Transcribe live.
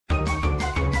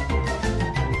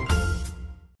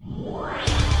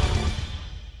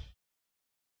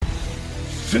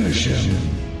Finish him.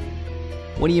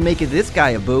 What do you make of this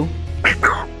guy, Abu?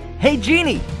 Hey,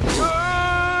 Genie!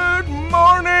 Good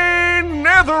morning,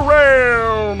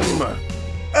 Netherrealm!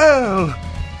 Al,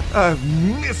 I've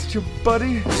missed you,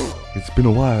 buddy. It's been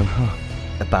a while, huh?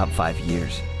 About 5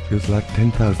 years. Feels like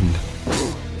 10,000.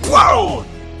 Whoa!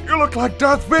 You look like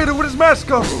Darth Vader with his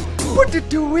mask off. What did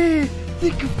we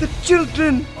think of the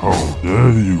children? How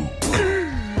dare you?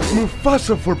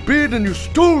 Mufasa forbid, and you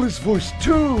stole his voice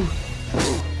too.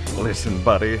 Listen,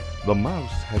 buddy, the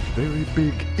mouse has very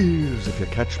big ears, if you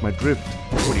catch my drift.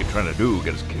 What are you trying to do,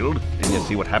 get us killed? Didn't you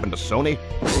see what happened to Sony?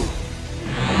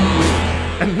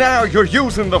 And now you're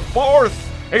using the Force!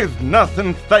 Is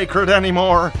nothing sacred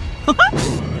anymore.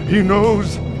 He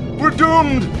knows. We're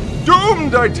doomed!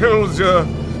 Doomed, I tells ya!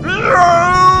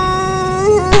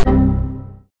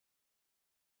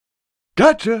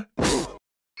 Gotcha!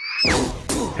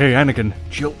 Hey, Anakin,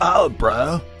 chill out,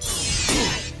 bro.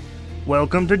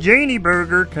 Welcome to Janie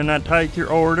Burger. Can I take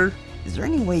your order? Is there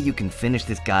any way you can finish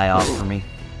this guy off for me?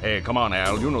 Hey, come on,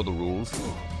 Al, you know the rules.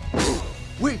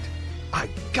 Wait, I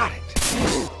got it!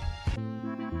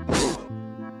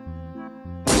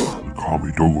 They call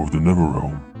me Dogo of the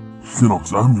Netherrealm.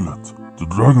 Shinnok's amulet, the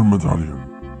dragon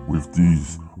medallion. With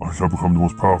these, I shall become the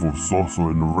most powerful sorcerer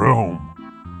in the realm.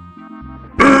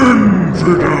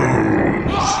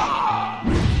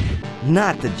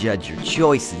 Not to judge your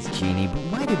choices, Genie, but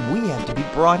why did we have to be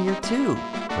brought here too?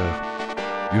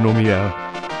 You know me, Al.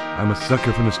 I'm a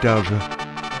sucker for nostalgia.